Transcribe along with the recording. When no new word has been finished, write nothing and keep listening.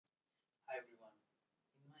Hi everyone.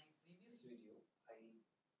 In my previous video, I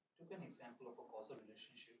took an example of a causal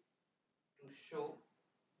relationship to show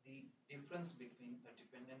the difference between a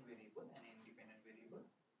dependent variable and an independent variable,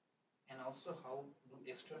 and also how do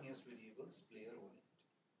extraneous variables play a role in it.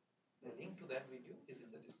 The link to that video is in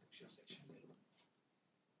the description section below.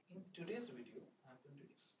 In today's video, I'm going to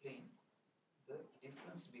explain the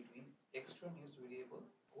difference between extraneous variable.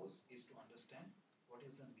 Goal is to understand what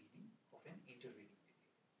is the meaning of an intervening variable.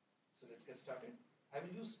 So let's get started. I will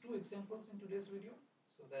use two examples in today's video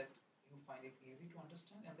so that you find it easy to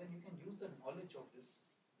understand, and then you can use the knowledge of this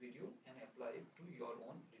video and apply it to your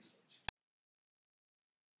own research.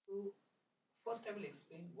 So first I will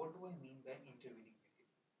explain what do I mean by intervening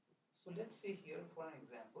variable. So let's say here for an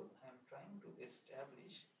example, I am trying to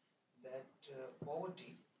establish that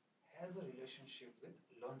poverty has a relationship with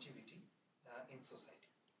longevity in society.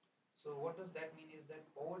 So what does that mean is that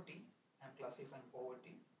poverty, I'm classifying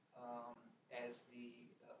poverty as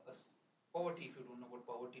poverty. If you don't know what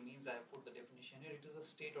poverty means, I have put the definition here. It is a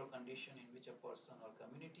state or condition in which a person or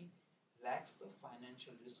community lacks the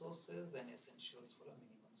financial resources and essentials for a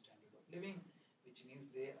minimum standard of living, which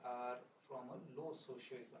means they are from a low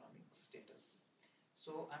socio-economic status.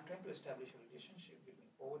 So I'm trying to establish a relationship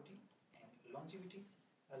between poverty and longevity.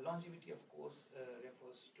 Longevity, of course,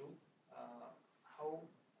 refers to uh, how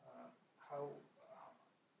uh, how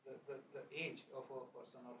the age of a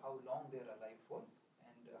person, or how long they are alive for,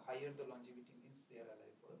 and higher the longevity means they are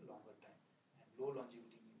alive for a longer time, and low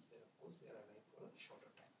longevity means that of course they are alive for a shorter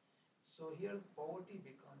time. So here poverty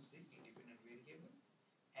becomes the independent variable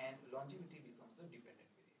and longevity becomes the dependent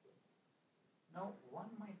variable. Now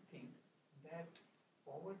one might think that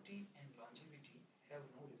poverty and longevity have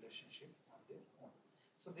no relationship on their own.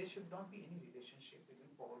 So there should not be any relationship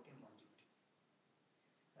between poverty and longevity,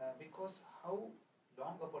 because how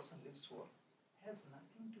long a person lives for has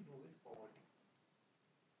nothing to do with poverty.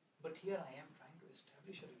 But here I am trying to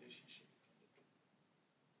establish a relationship between the two.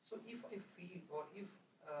 So if I feel, or if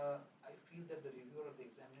I feel that the reviewer or the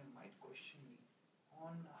examiner might question me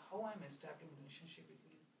on how I'm establishing a relationship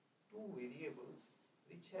between two variables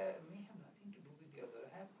which may have nothing to do with the other,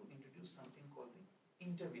 I have to introduce something called the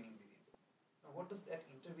intervening variable. Now what does that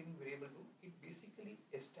intervening variable do? It basically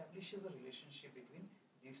establishes a relationship between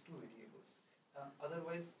these two variables.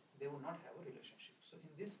 Otherwise, they would not have a relationship. So in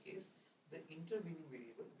this case, the intervening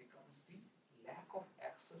variable becomes the lack of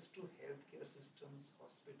access to healthcare systems,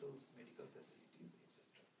 hospitals, medical facilities, etc.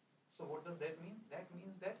 So what does that mean? That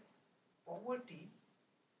means that poverty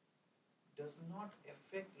does not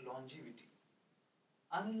affect longevity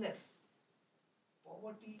unless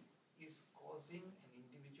poverty is causing an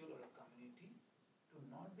individual or a community to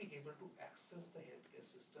not be able to access the healthcare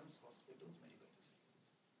systems, hospitals, medical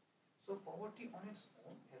facilities. So poverty on its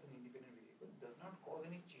own as an independent variable does not cause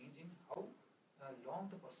any change in how long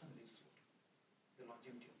the person lives for, the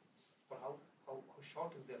longevity of a person, or how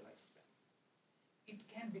short is their lifespan. It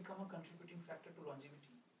can become a contributing factor to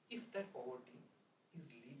longevity if that poverty is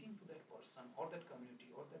leading to that person or that community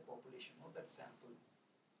or that population or that sample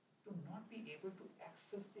to not be able to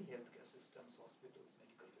access the healthcare systems, hospitals,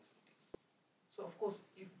 medical facilities. So of course,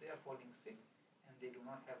 if they are falling sick and they do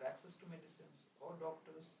not have access to medicines or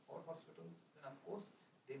doctors or hospitals, then of course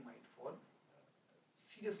they might fall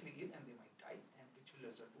seriously ill and they might die, and which will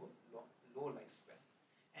result to a low lifespan.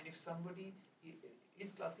 And if somebody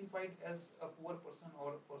is classified as a poor person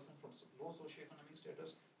or a person from low socioeconomic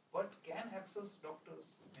status but can access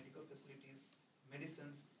doctors, medical facilities,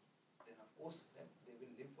 medicines, then of course that they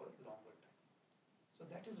will live for a longer time. So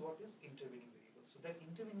that is what is intervening variable. So that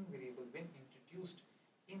intervening variable, when introduced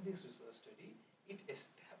in this research study, it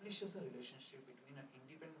establishes a relationship between an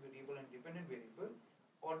independent variable and dependent variable.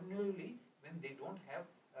 Ordinarily, when they don't have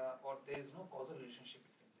or there is no causal relationship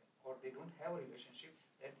between them, or they don't have a relationship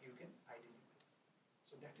that you can identify.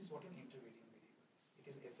 So that is what an intervening variable is. It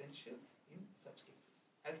is essential in such cases.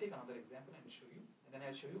 I'll take another example and show you, and then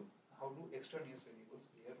I'll show you how do extraneous variables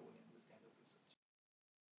play a role in this kind of research.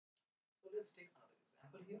 So let's take another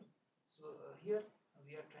example here. So here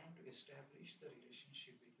we are trying to establish the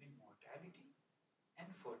relationship between mortality and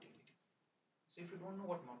fertility. So if you don't know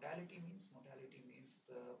what mortality means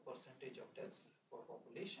the percentage of deaths per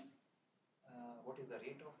population. What is the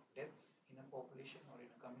rate of deaths in a population or in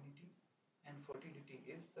a community? And fertility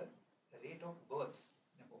is the rate of births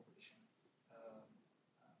in a population. Uh,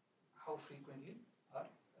 how frequently are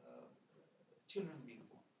children being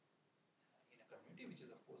born in a community, which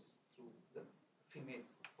is of course through the female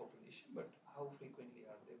population, but how frequently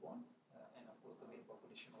are they born, and of course the male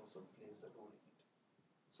population also plays a role in it.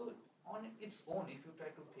 So on its own, if you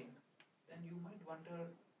try to think, then you might wonder,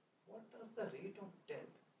 what does the rate of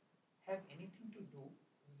death have anything to do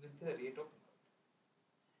with the rate of birth.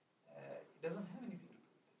 It doesn't have anything to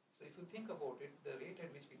do with it. So if you think about it, the rate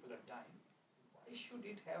at which people are dying, why should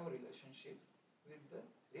it have a relationship with the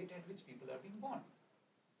rate at which people are being born?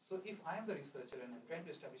 So if I am the researcher and I'm trying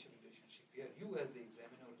to establish a relationship here, you as the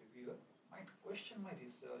examiner or reviewer might question my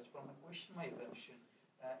research, might question my assumption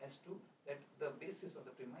as to that the basis of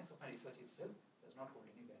the premise of my research itself does not hold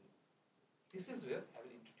any value. This is where I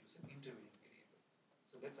will introduce an intervening variable.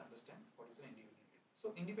 So let's understand what is an independent variable. So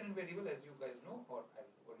independent variable, as you guys know, or I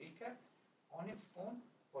will do a recap, on its own,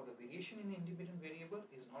 or the variation in the independent variable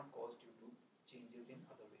is not caused due to changes in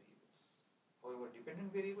other variables. However,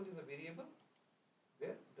 dependent variable is a variable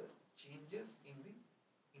where the changes in the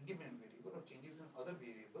independent variable or changes in other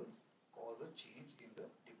variables cause a change in the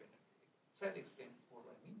dependent variable. So I'll explain what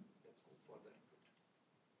I mean. Let's go further into it.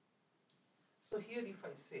 So here if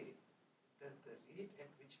I say that the rate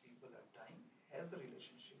at which people are dying has a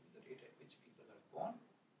relationship with the rate at which people are born,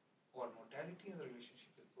 or mortality has a relationship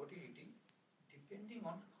with fertility, depending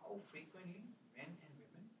on how frequently men and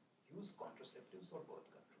women use contraceptives or birth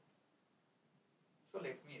control. So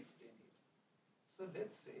let me explain it. So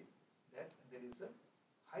let's say that there is a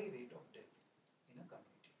high rate of death in a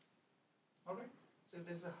community. Alright, so if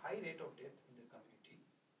there is a high rate of death in the community,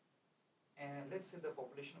 and let's say the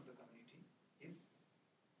population of the community is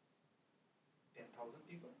 10,000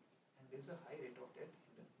 people, and there is a high rate of death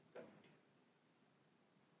in the community.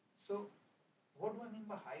 So what do I mean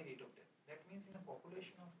by high rate of death? That means in a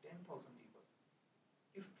population of 10,000 people,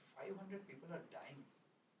 if 500 people are dying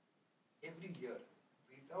every year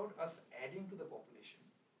without us adding to the population,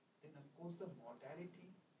 then of course the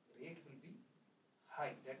mortality rate will be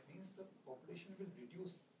high. That means the population will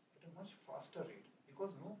reduce at a much faster rate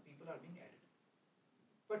because no people are being added.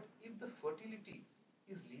 But if the fertility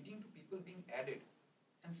is leading to people being added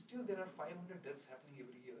and still there are 500 deaths happening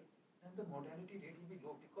every year, then the mortality rate will be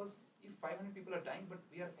low, because if 500 people are dying but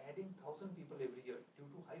we are adding 1,000 people every year due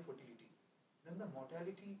to high fertility, then the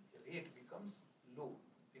mortality rate becomes low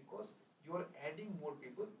because you are adding more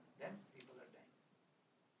people than people are dying.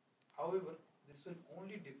 However, this will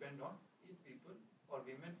only depend on if people or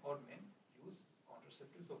women or men use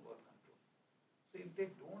contraceptives or birth control. So if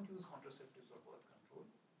they don't use contraceptives or birth control,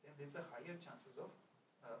 then there's a higher chances of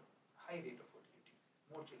high rate of fertility,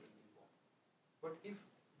 more children being born. But if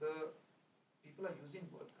the people are using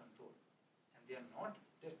birth control and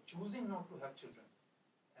they're choosing not to have children,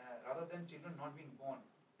 rather than children not being born,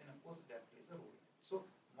 then of course that plays a role. So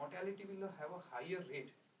mortality will have a higher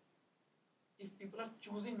rate if people are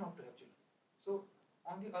choosing not to have children. So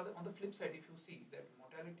on the flip side, if you see that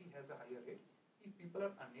mortality has a higher rate if people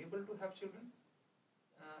are unable to have children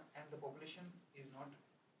and the population is not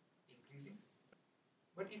increasing.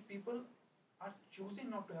 But if people are choosing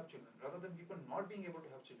not to have children rather than people not being able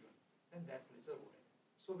to have children, then that plays a role in it.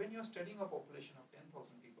 So when you are studying a population of 10,000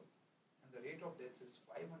 people and the rate of deaths is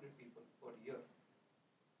 500 people per year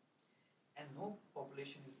and no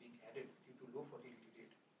population is being added due to low fertility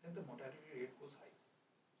rate, then the mortality rate goes high.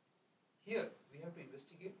 Here we have to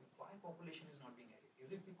investigate why population is not being added.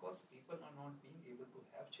 Is it because people are not being able to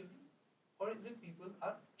have children, or is it people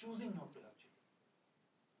are choosing not to have children?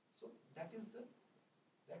 So that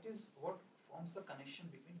is what forms the connection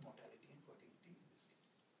between mortality and fertility in this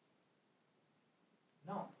case.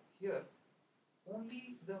 Now here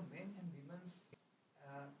only the men and women's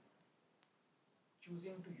uh,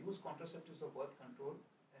 choosing to use contraceptives or birth control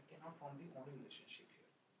cannot form the only relationship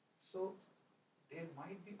here. So there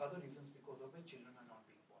might be other reasons because of which children are not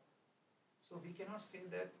being born. So we cannot say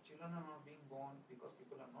that children are not being born because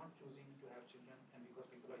people are not choosing to have children and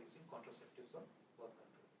because people are using contraceptives or birth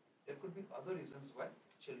control. There could be other reasons why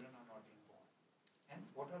children are not being born. And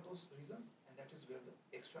what are those reasons? And that is where the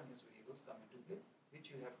extraneous variables come into play,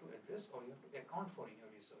 which you have to address or you have to account for in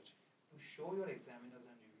your research to show your examiners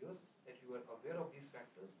and reviewers that you are aware of these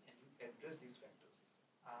factors and you address these factors.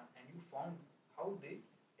 And you found how they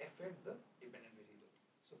affect the dependent variable.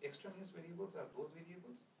 So extraneous variables are those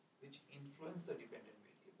variables which influence the dependent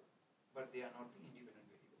variable, but they are not the independent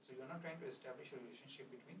variable. So you are not trying to establish a relationship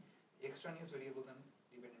between extraneous variables and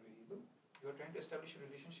dependent variable. You are trying to establish a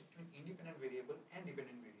relationship between independent variable and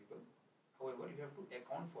dependent variable. However, you have to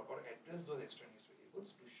account for or address those extraneous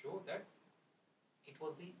variables to show that it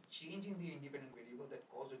was the change in the independent variable that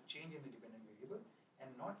caused a change in the dependent variable and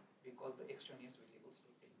not because the extraneous variables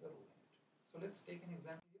were playing a role in it. So let's take an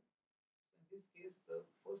example here. So in this case, the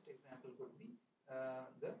first example could be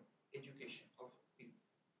the education of people.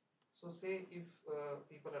 So say if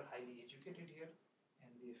people are highly educated here and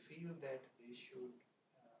they feel that they should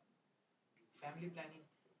do family planning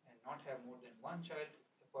and not have more than one child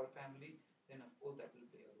per family, then of course that will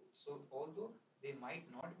play a role. So So although they might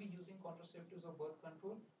not be using contraceptives or birth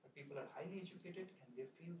control, but people are highly educated and they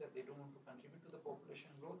feel that they don't want to contribute to the population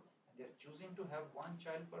growth and they're choosing to have one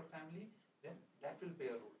child per family, then that will play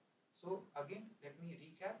a role. So again, let me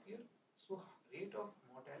recap here. So rate of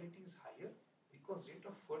mortality is higher because rate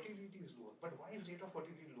of fertility is lower. But why is rate of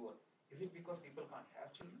fertility lower? Is it because people can't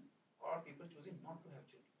have children or are people choosing not to have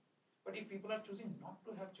children? But if people are choosing not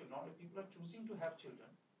to have children, or if people are choosing to have children,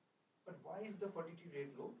 but why is the fertility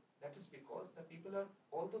rate low? That is because the people are,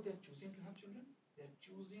 although they are choosing to have children, they are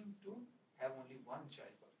choosing to have only one child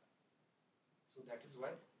per family. So that is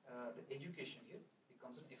why the education here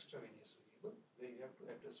becomes an extraneous variable where you have to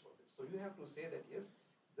address for this. So you have to say that yes,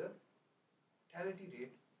 the mortality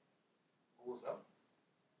rate goes up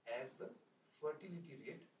as the fertility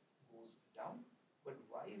rate goes down. But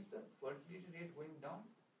why is the fertility rate going down?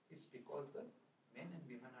 It's because the men and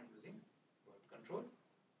women are using birth control.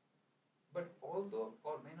 But although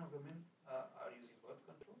or men or women are using birth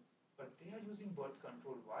control, but they are using birth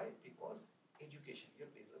control. Why? Because education here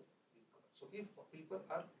plays a big role. So if people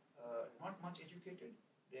are not much educated,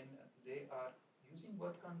 then they are using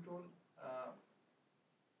birth control.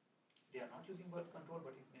 They are not using birth control,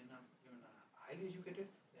 but if men and women are highly educated,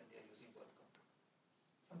 then they are using birth control.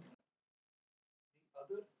 Something like that. The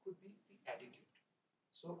other could be the attitude.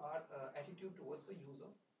 So our attitude towards the use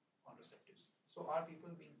of contraceptives. So are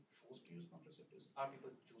people being forced to use contraceptives? Are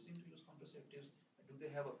people choosing to use contraceptives? Do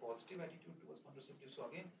they have a positive attitude towards contraceptives? So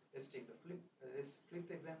again, let's flip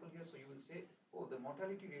the example here. So you will say, oh, the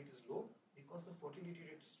mortality rate is low because the fertility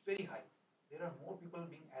rate is very high. There are more people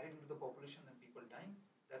being added into the population than people dying.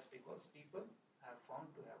 That's because people have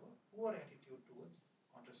found to have a poor attitude towards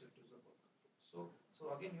contraceptives or birth control.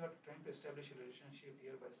 So again, you are trying to establish a relationship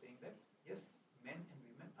here by saying that yes, men and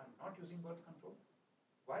women are not using birth control.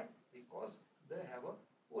 Why? Because they have a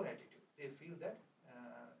poor attitude. They feel that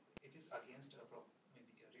it is against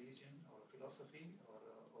maybe a religion or a philosophy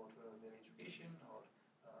or their education or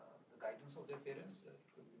the guidance of their parents. It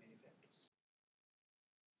could be many factors.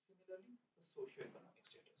 Similarly, the socioeconomic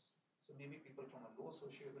status. So maybe people from a low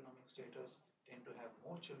socioeconomic status tend to have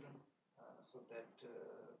more children so that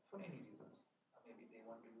for any reasons, maybe they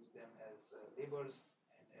want to use them as laborers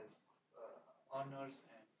and as earners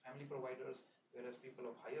and family providers, whereas people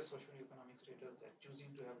of higher socioeconomic status, they're choosing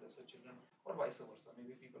to have lesser children, or vice versa.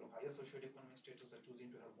 Maybe people of higher socioeconomic status are choosing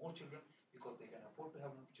to have more children because they can afford to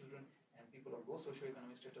have more children, and people of low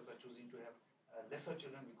socioeconomic status are choosing to have lesser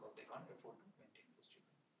children because they can't afford to maintain those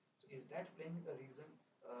children. So is that playing a reason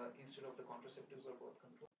instead of the contraceptives or birth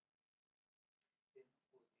control? Then of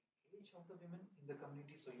course the age of the women in the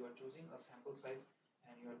community. So you are choosing a sample size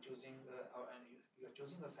and you are choosing you are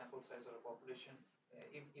choosing a sample size or a population.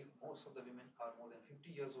 If most of the women are more than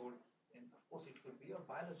 50 years old, then of course it could be a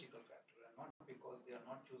biological factor and not because they are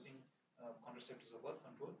not choosing contraceptives or birth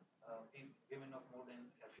control. Women of more than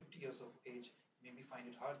 50 years of age maybe find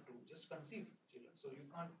it hard to just conceive children. So you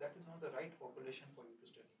can't. That is not the right population for you to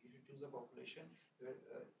study. You should choose a population where,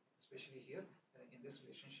 especially here in this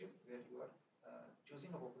relationship, where you are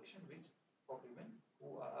choosing a population which of women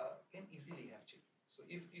who can easily have children. So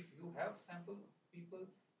if you have sample people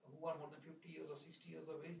who are more than 50 years or 60 years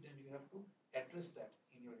of age, then you have to address that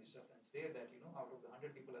in your research and say that out of the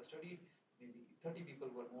 100 people I studied, maybe 30 people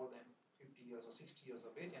were more than 50 years or 60 years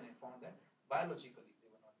of age, and I found that biologically they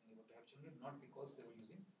were not being able to have children, not because they were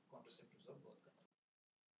using contraceptives or birth control.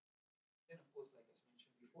 Then, of course, like I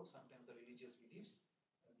mentioned before, sometimes the religious beliefs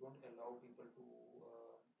don't allow people to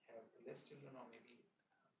have less children, or maybe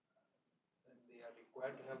they are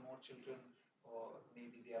required to have more children, or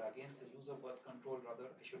maybe they are against the use of birth control,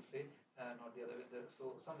 rather, I should say, not the other way.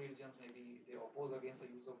 So, some religions maybe they oppose against the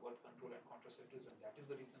use of birth control and contraceptives, and that is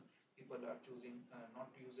the reason people are choosing not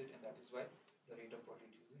to use it, and that is why the rate of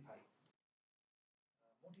fertility is high.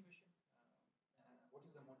 Motivation. What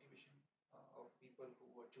is the motivation of people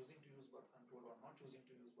who are choosing to use birth control or not choosing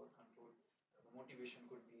to use birth control? The motivation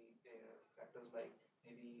could be factors like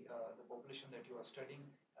maybe the population that you are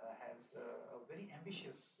studying has a very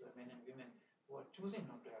ambitious men and women who are choosing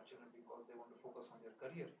not to have children because they want to focus on their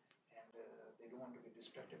career and they don't want to get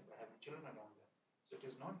distracted by having children around them. So it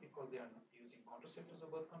is not because they are using contraceptives or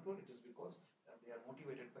birth control, it is because they are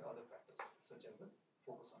motivated by other factors such as the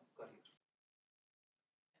focus on career.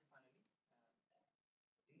 And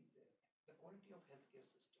finally, the quality of healthcare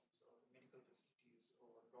systems or medical facilities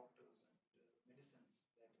or doctors and medicines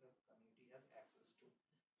that a community has access to.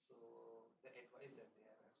 So the advice that they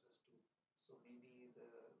have access to. So maybe the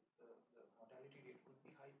mortality rate could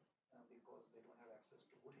be high because they don't have access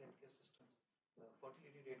to good healthcare systems. The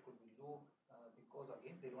fertility rate could be low because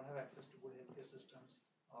again they don't have access to good healthcare systems.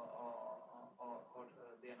 or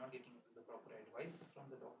they are not getting the proper advice from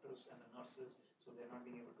the doctors and the nurses, so they are not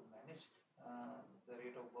being able to manage the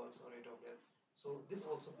rate of births or rate of deaths. So this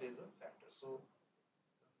also plays a factor. So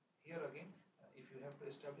here again, if you have to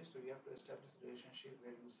establish, so you have to establish the relationship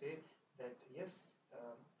where you say that yes,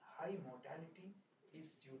 high mortality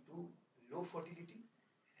is due to low fertility,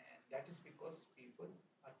 and that is because people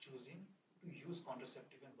are choosing to use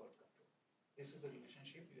contraceptive and birth control. This is the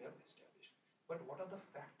relationship you have established. But what are the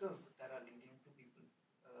factors that are leading to people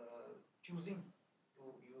choosing to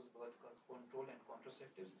use birth control and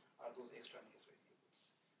contraceptives? Are those extraneous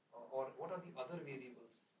variables? Or what are the other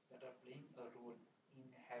variables that are playing a role in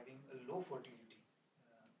having a low fertility,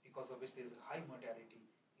 because of which there is a high mortality,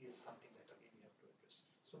 is something that again you have to address.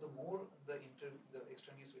 So the more the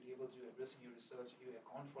extraneous variables you address in your research, you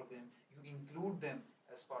account for them, you include them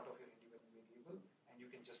as part of your independent variable, and you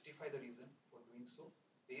can justify the reason for doing so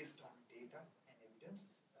based on data and evidence.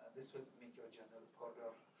 This will make your journal or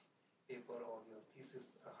your paper or your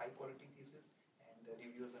thesis a high quality thesis, and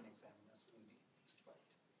reviewers and examiners will be pleased by it.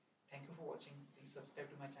 Thank you for watching. Please subscribe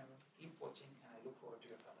to my channel. Keep watching, and I look forward to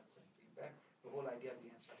your comments and feedback. The whole idea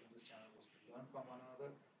behind starting this channel was to learn from one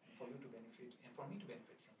another and for you to benefit, and for me to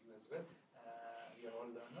benefit from you as well. We are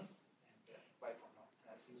all learners, and bye for now.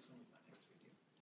 And I'll see you soon.